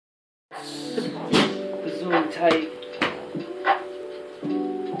Zoom tight.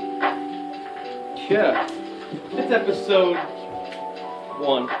 Yeah. It's episode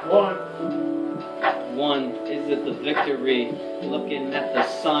 1. One. Is it the victory? Looking at the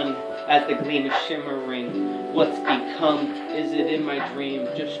sun, at the gleam of shimmering. What's become? Is it in my dream?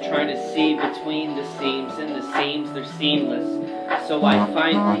 Just trying to see between the seams, and the seams, they're seamless. So I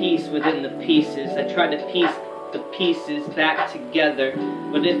find peace within the pieces. I try to piece the pieces back together,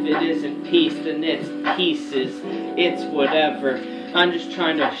 but if it isn't peace, then it's pieces. It's whatever. I'm just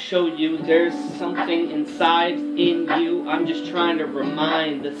trying to show you there's something inside in you. I'm just trying to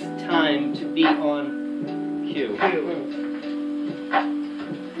remind this time to be on cue.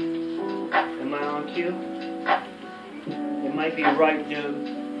 Am I on cue? It might be right,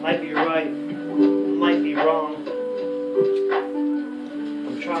 dude. Might be right. Might be wrong.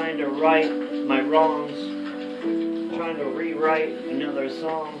 I'm trying to right my wrongs. Trying to rewrite another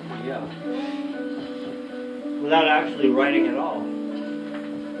song. Yeah. Without actually writing at all.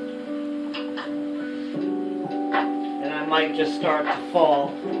 And I might just start to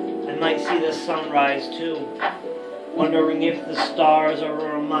fall. I might see the sunrise too. Wondering if the stars are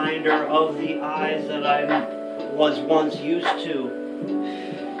a reminder of the eyes that I was once used to.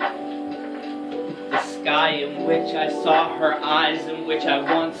 The sky in which I saw her eyes, in which I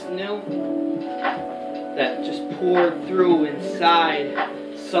once knew. That just poured through inside.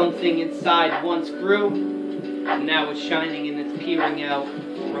 Something inside once grew, and now it's shining and it's peering out,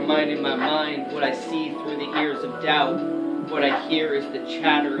 reminding my mind what I see through the ears of doubt. What I hear is the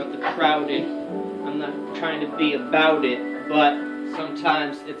chatter of the crowded. I'm not trying to be about it, but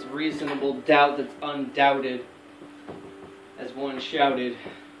sometimes it's reasonable doubt that's undoubted. As one shouted,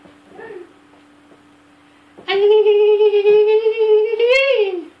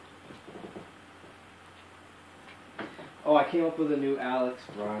 oh, I came up with a new Alex,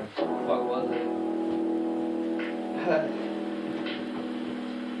 Brian. What the fuck was it?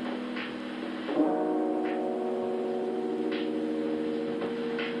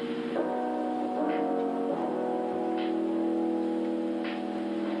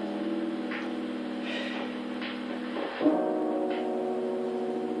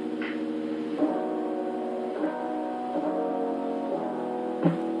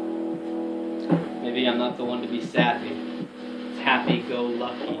 Maybe I'm not the one to be sappy.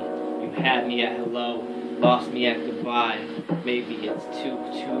 Happy-go-lucky. You had me at hello, lost me at goodbye. Maybe it's too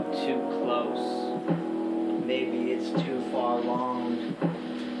close. Maybe it's too far along.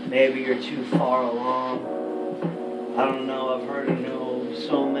 Maybe you're too far along. I don't know, I've heard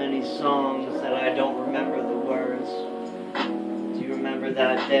so many songs that I don't remember the words. Do you remember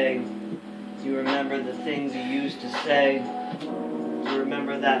that day? Do you remember the things you used to say? Do you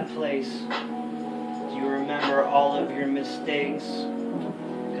remember that place? You remember all of your mistakes?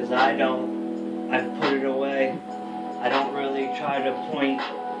 Because I don't. I've put it away. I don't really try to point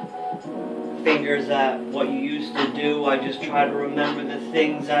fingers at what you used to do. I just try to remember the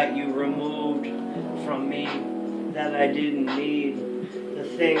things that you removed from me that I didn't need. The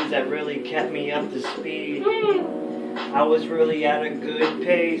things that really kept me up to speed. I was really at a good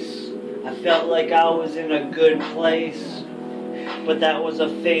pace. I felt like I was in a good place. But that was a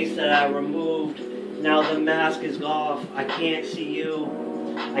face that I removed. Now the mask is off. I can't see you.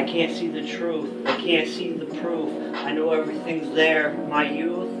 I can't see the truth. I can't see the proof. I know everything's there. My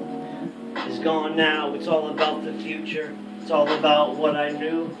youth is gone now. It's all about the future. It's all about what I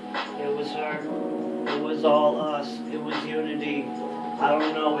knew. It was her. It was all us. It was unity. I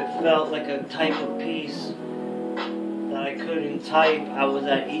don't know. It felt like a type of peace that I couldn't type. I was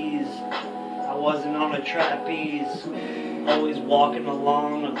at ease. I wasn't on a trapeze. Always walking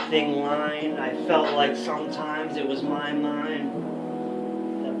along a thin line. I felt like sometimes it was my mind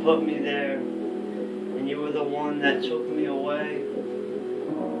that put me there, and you were the one that took me away.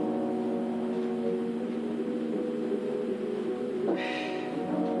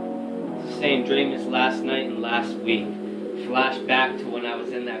 The same dream as last night and last week. Flashback to when I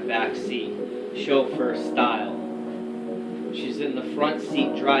was in that back seat. Chauffeur style. She's in the front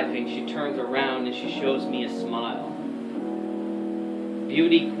seat driving. She turns around and she shows me a smile.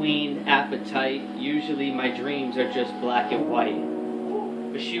 Beauty queen, appetite. Usually my dreams are just black and white.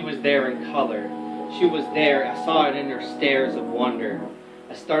 But she was there in color. She was there. I saw it in her stares of wonder.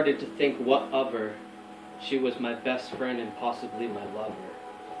 I started to think what of her. She was my best friend and possibly my lover.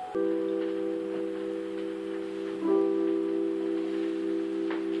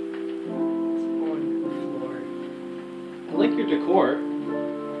 I like your decor.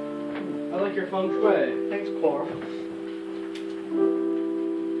 I like your feng shui. Thanks, Cor.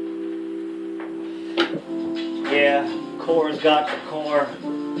 Yeah, Cor's got the core.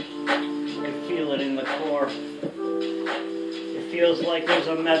 I feel it in the core. It feels like there's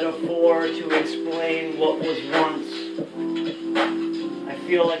a metaphor to explain what was once. I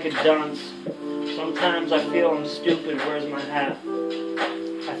feel like a dunce. Sometimes I feel I'm stupid, where's my hat?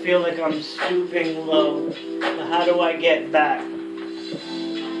 I feel like I'm stooping low, but how do I get back?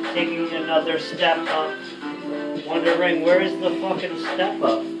 Taking another step up, wondering where's the fucking step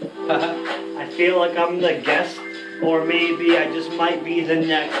up? I feel like I'm the guest, or maybe I just might be the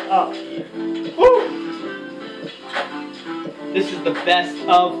next up. Woo! This is the best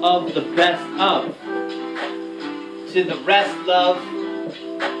of the best of. To the rest, love.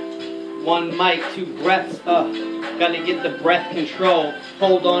 One mic, two breaths, gotta get the breath control.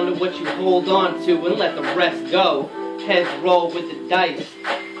 Hold on to what you hold on to and let the rest go. Heads roll with the dice.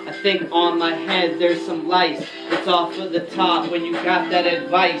 I think on my head there's some lice. It's off of the top when you got that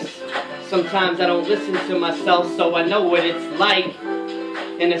advice. Sometimes I don't listen to myself, so I know what it's like.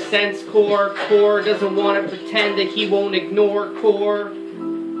 In a sense, core doesn't want to pretend that he won't ignore core.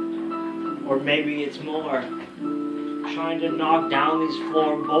 Or maybe it's more. Trying to knock down these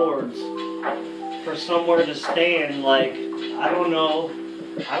floorboards for somewhere to stand. Like, I don't know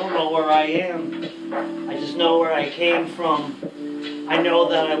where I am. I just know where I came from. I know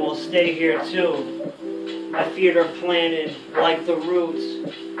that I will stay here too. My feet are planted like the roots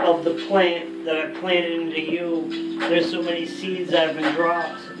of the plant that I planted into you. There's so many seeds that have been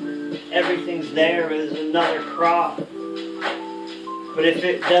dropped. Everything's there is another crop. But if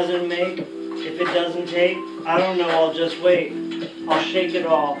it doesn't take, I don't know, I'll just wait. I'll shake it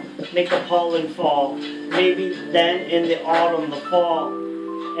all, make the pollen fall. Maybe then in the autumn, the fall,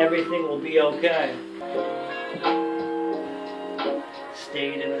 everything will be okay.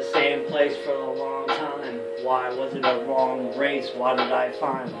 Stayed in the same place for a long time. Why was it a wrong race? Why did I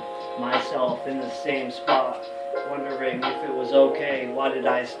find myself in the same spot? Wondering if it was okay. Why did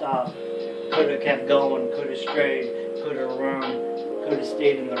I stop? Could have kept going, could have strayed, could have run, could have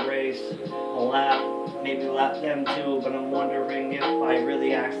stayed in the race. A lap, maybe lap them too, but I'm wondering if I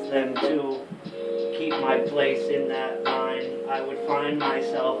really asked them to keep my place in that line. I would find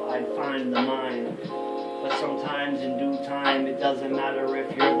myself, I'd find the mind. But sometimes in due time, it doesn't matter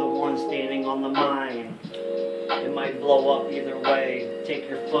if you're the one standing on the mine. It might blow up either way. Take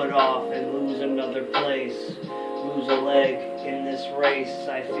your foot off and lose another place. Lose a leg in this race.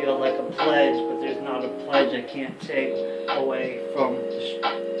 I feel like a pledge, but there's not a pledge I can't take away from the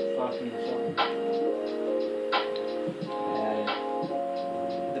fucking sun.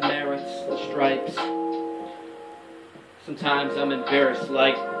 The merits, the stripes. Sometimes I'm embarrassed,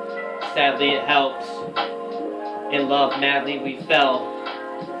 like, sadly it helps. In love, madly we fell.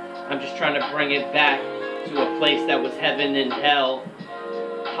 I'm just trying to bring it back to a place that was heaven and hell.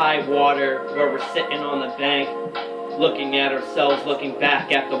 High water, where we're sitting on the bank, looking at ourselves, looking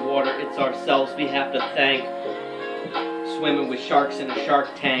back at the water. It's ourselves we have to thank. Swimming with sharks in a shark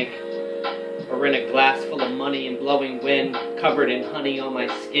tank, or in a glass full of money and blowing wind, covered in honey on my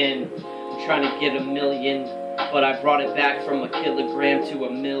skin. I'm trying to get 1 million, but I brought it back from 1 kilogram to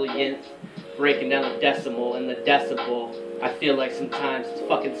 1 millionth. Breaking down the decimal and the decibel. I feel like sometimes it's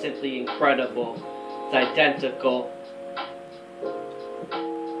fucking simply incredible. It's identical.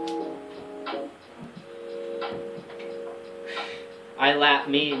 I lap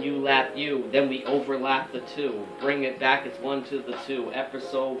me and you lap you, then we overlap the two. Bring it back, it's 1 to the 2.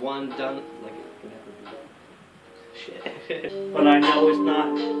 Episode 1 done. Like it can never be. Shit. But I know it's not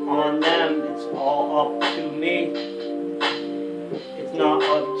on them, it's all up to me. It's not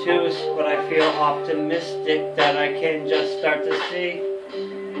obtuse, but I feel optimistic that I can just start to see.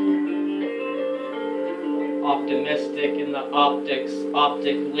 Optimistic in the optics,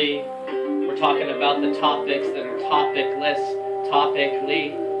 optically. We're talking about the topics that are topicless,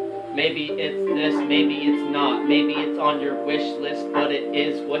 topically. Maybe it's this, maybe it's not. Maybe it's on your wish list, but it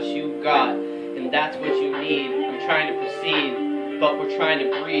is what you got. And that's what you need. I'm trying to proceed, but we're trying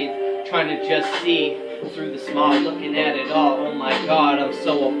to breathe. Trying to just see through the smog, looking at it all. Oh my God, I'm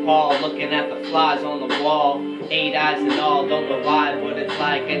so appalled. Looking at the flies on the wall. 8 eyes and all, don't know why. What it's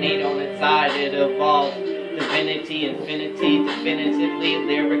like, an 8 on its side, it evolves. Divinity, infinity, definitively,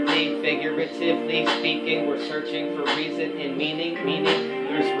 lyrically, figuratively speaking. We're searching for reason and meaning.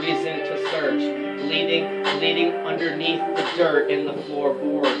 There's reason to search. Bleeding underneath the dirt in the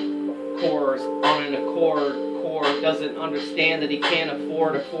floorboard. Cores on an accord. Doesn't understand that he can't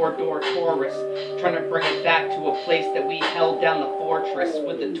afford a 4-door chorus. Trying to bring it back to a place that we held down the fortress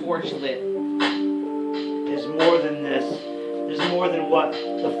with the torch lit. There's more than this. There's more than what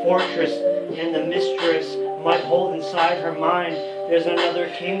the fortress and the mistress might hold inside her mind. There's another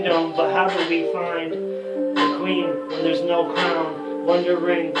kingdom, but how do we find the queen when there's no crown?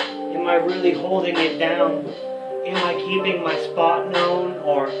 wondering, am I really holding it down? Am I keeping my spot known?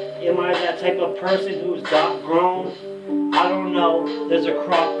 Or am I that type of person who's got grown? I don't know. There's a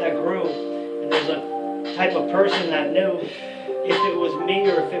crop that grew, and there's a type of person that knew if it was me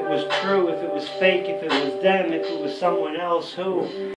or if it was true, if it was fake, if it was them, if it was someone else who.